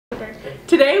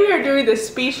Today we are doing the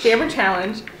speech jammer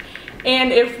challenge,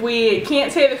 and if we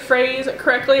can't say the phrase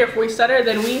correctly or if we stutter,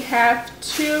 then we have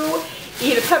to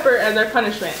eat a pepper as our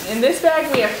punishment. In this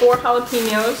bag we have 4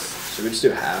 jalapenos. Should we just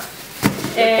do half?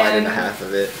 And bite into half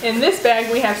of it. In this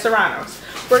bag we have serranos.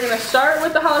 We're gonna start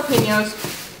with the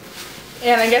jalapenos,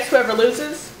 and I guess whoever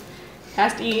loses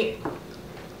has to eat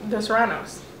the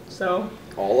serranos. So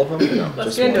all of them? No,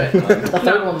 let's just get into it. The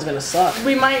third one's gonna suck.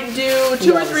 We might do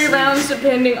 2 or 3 rounds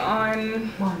depending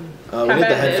on we need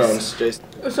the headphones, Jason.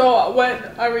 So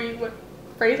what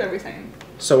phrase are we saying?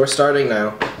 So we're starting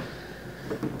now.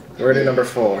 We're to number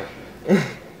 4.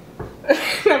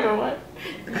 Number what?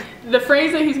 The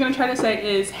phrase that he's gonna try to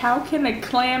say is, how can a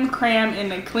clam cram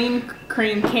in a clean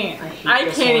cream can? I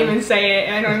can't even say it,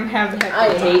 and I don't even have the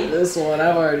headphones. I hate this one.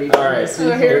 I've already done Alright, this.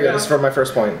 Here we go. This is for my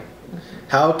first point.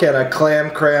 How can a clam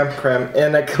cram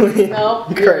in a clean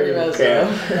Nope, cream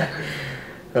can?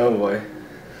 Oh boy.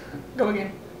 Go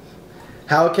again.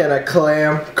 How can a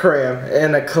clam cram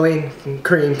in a clean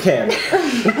cream can?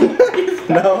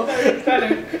 No?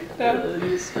 No.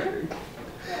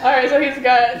 Alright, so he's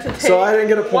got to take So I didn't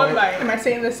get a point. 1 bite. Am I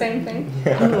saying the same thing?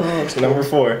 Yeah. It's number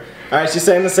 4. Alright, she's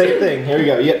saying the same thing. Here we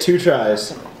go. You get 2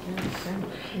 tries.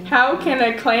 How can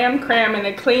a clam cram in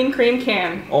a clean cream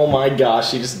can? Oh my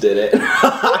gosh, she just did it.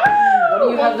 What do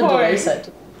you have the 1 delay point. set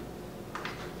to?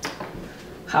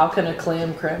 How can a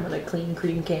clam cram in a clean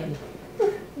cream can?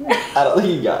 I don't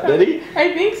think you got it. Did he?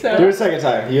 I think so. Do it a second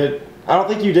time. I don't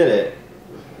think you did it.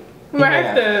 We might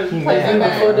have to play In the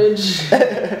that. footage.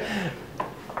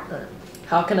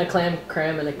 How can a clam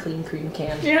cram in a clean cream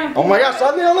can? Yeah. Oh my gosh,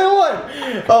 I'm the only one!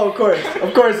 Oh,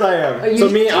 of course I am. So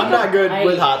me, I'm not good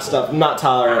with hot stuff. I'm not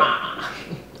tolerant.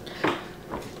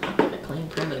 A clam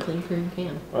cram in a clean cream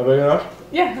can. Are we enough?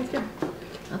 Yeah, that's good.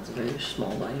 That's a very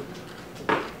small bite.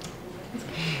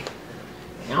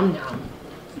 Yum yum.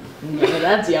 No,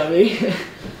 that's yummy.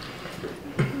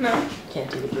 No. Can't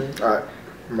do the blue. Alright,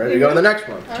 I'm ready to go to the next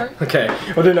one. Okay,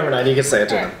 we'll do number 9. You can say it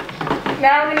to him.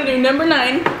 Now we're going to do number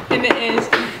 9, and it is,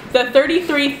 the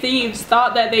 33 thieves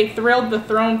thought that they thrilled the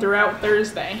throne throughout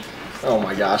Thursday. Oh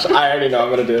my gosh, I already know I'm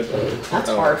gonna do it. That's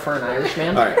hard for an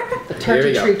Irishman. Alright, The here we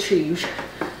turkey go. tree cheese.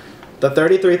 The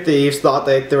 33 thieves thought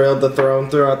they thrilled the throne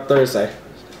throughout Thursday.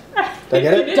 Did I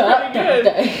get it? You did pretty good.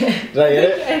 Did I get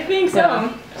it? I think so.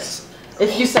 Yeah.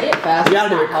 If you say it fast, You gotta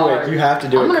do it it's not quick. hard. You have to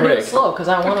do it I'm gonna quick. do it slow because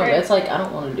I want to. Okay. It's like I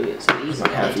don't want to do it so easy.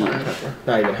 Half eaten pepper.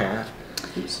 Not even half.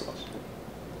 Too slow.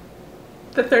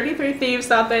 The 33 thieves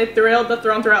thought they thrilled the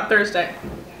throne throughout Thursday.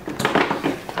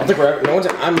 I think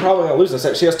I'm probably gonna lose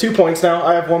this. She has 2 points now.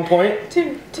 I have 1 point.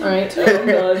 2. All right, I'm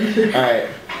done. Alright.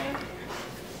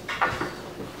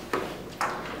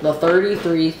 The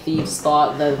 33 thieves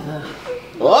thought that.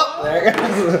 Oh, there it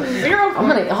goes. 0 I'm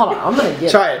gonna hold on. I'm gonna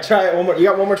get. Try it one more. You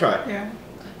got 1 more try. Yeah.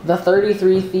 The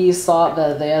 33 thieves thought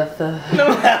that they had the. No.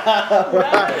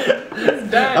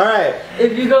 It's done. Alright.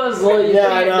 If you go slow, you Yeah,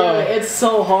 I can't know. do it. It's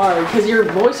so hard because your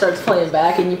voice starts playing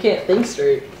back and you can't think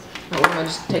straight. Oh, am I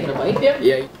just taking a bite? Yep.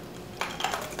 Yeah.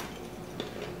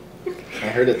 I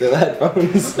heard it through the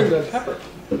headphones. Pepper.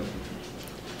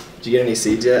 Did you get any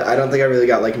seeds yet? I don't think I really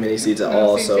got like mini seeds at No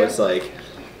all, seeds so yet? it's like.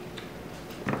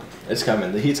 It's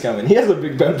coming. The heat's coming. He has a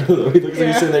big pepper though. He looks like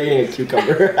he's sitting there eating a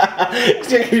cucumber. He's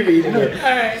gonna keep eating it.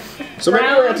 Alright. So maybe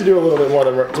we're gonna have to do a little bit more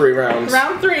than 3 rounds.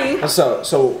 Round 3. So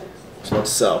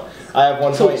I have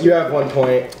 1 point. You have 1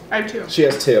 point. I have 2. She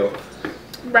has 2.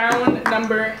 Round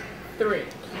number 3.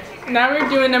 Now we're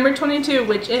doing number 22,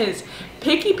 which is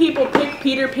picky people pick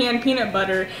Peter Pan peanut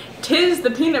butter. 'Tis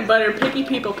the peanut butter picky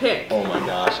people pick. Oh my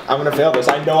gosh. I'm gonna fail this.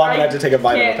 I know I'm gonna have to take a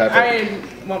bite of the pepper. I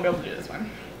won't be able to do this one.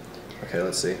 Okay,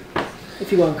 let's see.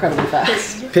 If you go incredibly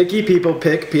fast. Picky people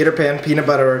pick Peter Pan peanut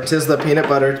butter, or 'tis the peanut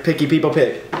butter picky people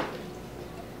pick.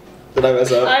 Did I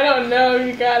mess up? I don't know.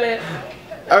 You got it.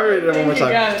 I'll read it one more You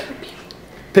time. got it.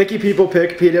 Picky people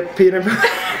pick peanut.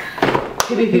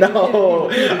 No,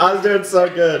 I was doing so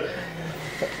good.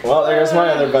 Well, there goes my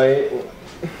other bite.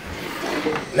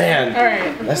 Man,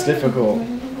 Alright. that's difficult.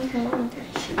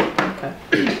 Okay.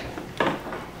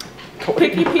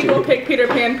 Picky people pick Peter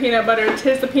Pan peanut butter.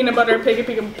 'Tis the peanut butter picky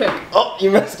people pick. Oh,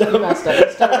 you messed up. You messed up.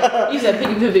 Start. You said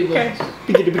piggy piggy boo. Okay.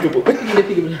 Picky picky boo. Piggy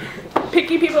piggy boo.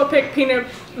 Picky people pick peanut.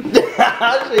 She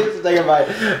has to take a bite.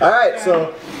 All right,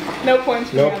 so No points.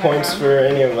 For no me on that points round. for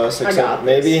any of us I except got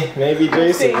maybe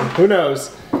Jason. see. Who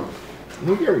knows?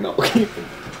 Move your milk.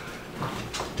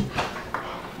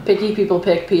 Picky people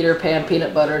pick Peter Pan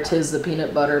peanut butter. 'Tis the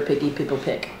peanut butter picky people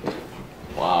pick.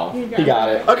 Wow, You got he got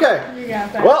it. Okay. You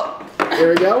got that. Well, here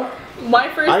we go. My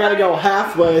first. I gotta bite go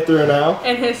halfway through now.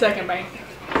 And his second bite.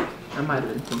 I might have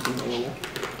been thinking a little.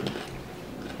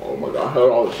 Oh my god,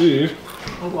 hold on, geez.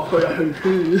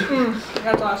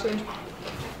 That's sausage.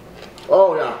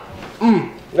 Oh yeah.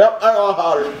 Yep, I got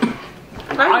hard.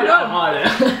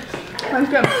 That's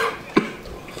good.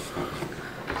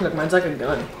 Look, mine's like a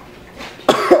gun.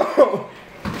 I'm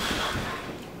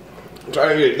trying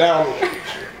to get it down.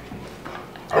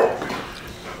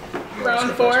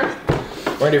 Round 4. We're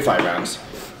gonna do 5 rounds.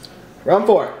 Round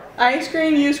 4. I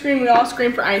scream, you scream, we all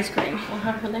scream for ice cream. Well,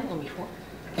 how heard that one before?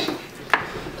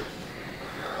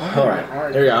 Alright,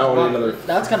 there you go. I don't need another.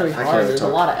 That's gotta be hard. There's a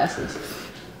lot of S's.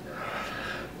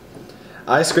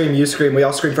 I scream, you scream, we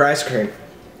all scream for ice cream.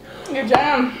 Good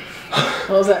job.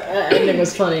 What was that? That ending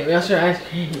was funny. We all scream ice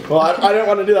cream. Well, I didn't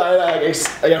want to do that.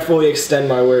 I gotta fully extend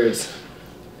my words.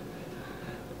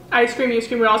 I scream, you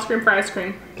scream, we all scream for ice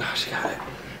cream. Oh, she got it.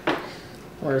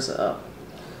 Where's it up?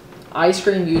 I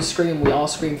scream, you scream, we all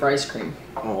scream for ice cream.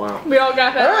 Oh, wow. We all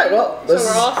got that. Alright, well, so this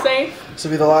we're all safe. This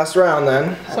will be the last round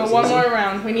then. So one more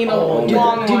round. We need a long Do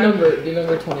one.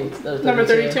 number 20. Number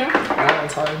 32? That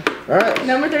one's hard. Alright.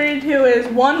 Number 32 is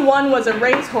 1-1 was a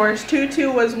racehorse,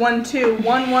 2-2 was 1-2,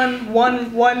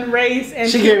 1-1 race, and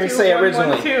She 2-2 can't even say it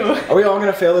originally. 1-2. Are we all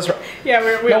gonna fail this round? Yeah,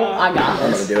 we No, all. I got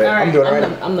I'm this. gonna do it. Alright. I'm doing it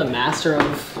right. I'm the master of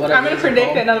whatever. I'm gonna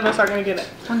predict that none of us are gonna get it.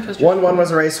 1-1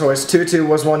 was a racehorse, 2-2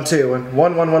 was 1-2, and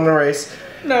 1-1 won the race.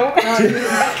 No.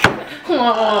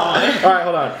 Alright,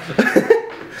 hold on.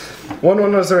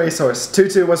 1-1 was a racehorse,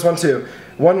 2-2 was 1-2,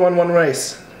 1-1 won the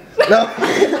race. No.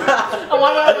 A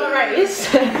 1-1 race.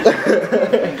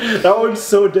 That one's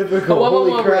so difficult. A 1-1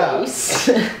 Holy crap. race.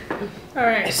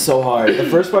 Alright. It's so hard. The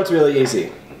first part's really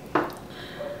easy. 1-1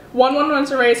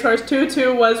 was a racehorse,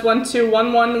 2-2 was 1-2,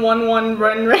 1-1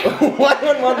 run race.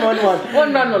 1-1.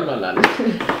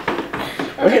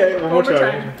 1-1. Okay, one more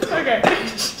time. time. Okay.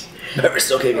 We're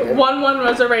still kicking it. 1-1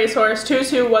 was a racehorse,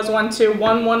 2-2 was 1-2,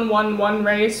 1-1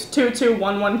 race, 2-2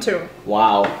 1-1-2.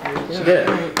 Wow. She did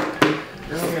it.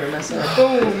 I'm gonna mess up.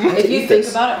 Boom. If you think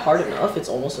about it hard enough, it's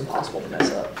almost impossible to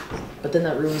mess up. But then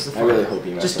that ruins the fun. I really hope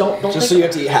you mess Just up. don't Just so you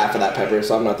have to eat half of that pepper,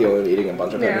 so I'm not the only one eating a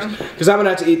bunch of peppers. Yeah. Because I'm gonna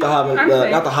have to eat the habanero,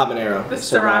 not the habanero. The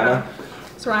Serrano.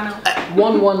 Serrano.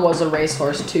 1-1 was a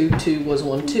racehorse, 2-2 was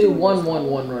 1-2, 1-1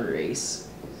 one run race.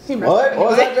 What? What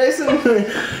was that, Jason?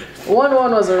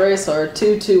 1-1 was a racehorse,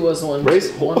 2-2 was 1-2.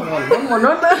 Race 1-1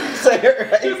 run race. Say it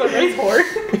right. She was a racehorse.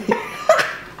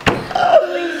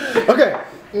 Okay.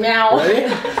 Now. Ready?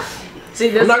 See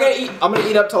this? I'm not gonna eat. I'm gonna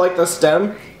eat up to like the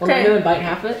stem. We're not gonna bite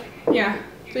half of it. Yeah.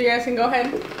 So you guys can go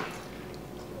ahead.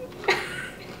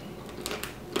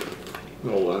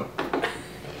 Oh wow.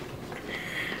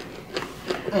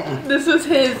 This is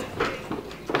his.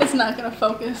 It's not gonna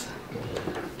focus.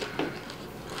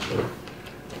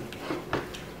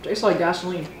 Tastes like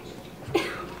gasoline.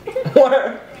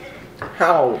 What?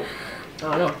 How? I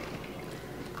don't know.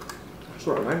 That's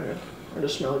what I remember. I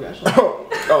just smell gasoline. Oh,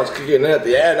 I was kicking it at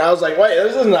the end. I was like, wait,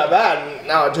 this isn't that bad.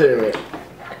 Now it's hitting me.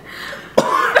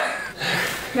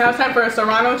 Now it's time for a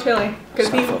Serrano chili because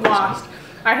Stop he's focusing. lost.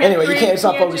 I had Anyway, you 3, can't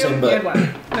stop he had focusing, 2, but- he had 1.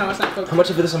 No, it's not How focusing. much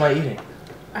of this am I eating?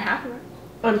 I have it.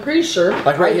 I'm pretty sure.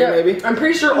 Like right here, maybe? I'm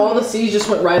pretty sure all the seeds just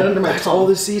went right under my That's tongue. all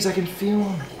the seeds. I can feel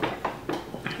them.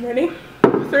 Ready?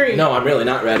 3, No, I'm really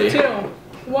not ready. 2,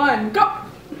 1, go!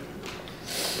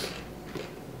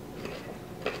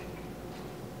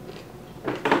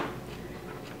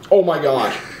 Oh my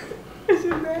gosh. Is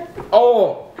it bad?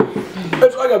 Oh,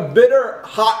 it's like a bitter,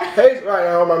 hot taste right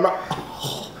now in my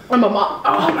mouth. I'm a mom.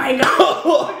 Oh my god!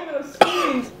 Look at those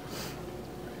seeds.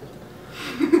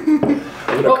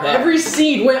 Oh, every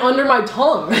seed went under my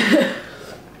tongue.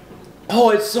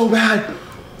 Oh, it's so bad.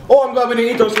 Oh, I'm glad we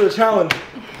didn't eat those for the challenge.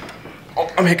 Oh,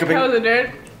 I'm hiccuping. How was it,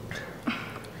 Jared?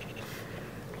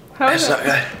 How was It's it? not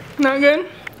good. Not good?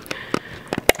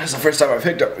 That's the first time I've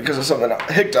hiccuped because of something else.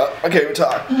 Hiccuped up. I can't even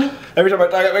talk. Every time I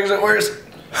talk, it makes it worse.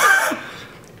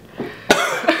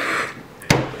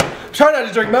 Try not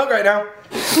to drink milk right now.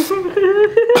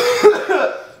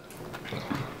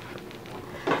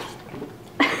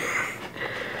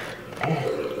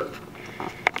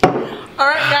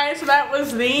 Alright guys, so that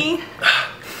was the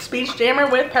Speech Jammer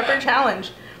with Pepper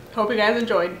Challenge. Hope you guys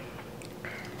enjoyed.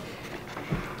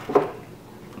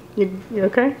 You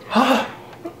okay?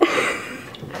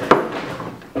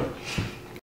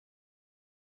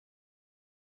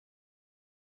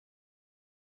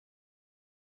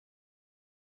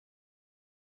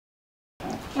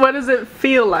 What does it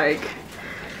feel like?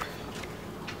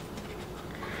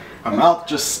 My mouth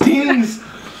just stings.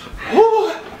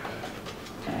 Woo.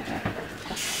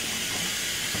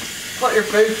 Put your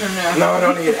face in there. No, I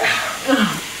don't need it.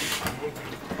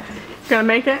 Gonna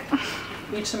make it?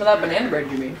 Eat some of that banana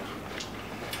bread you made.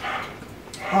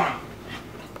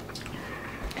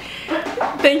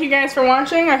 thank you guys for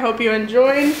watching. I hope you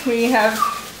enjoyed. We have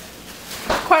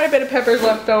quite a bit of peppers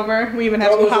left over. We even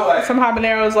have some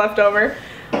habaneros left over.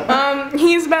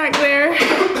 He's back there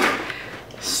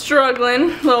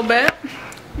struggling a little bit.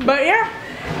 But yeah,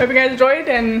 hope you guys enjoyed,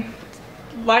 and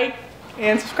like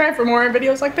and subscribe for more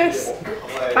videos like this.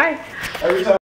 Bye.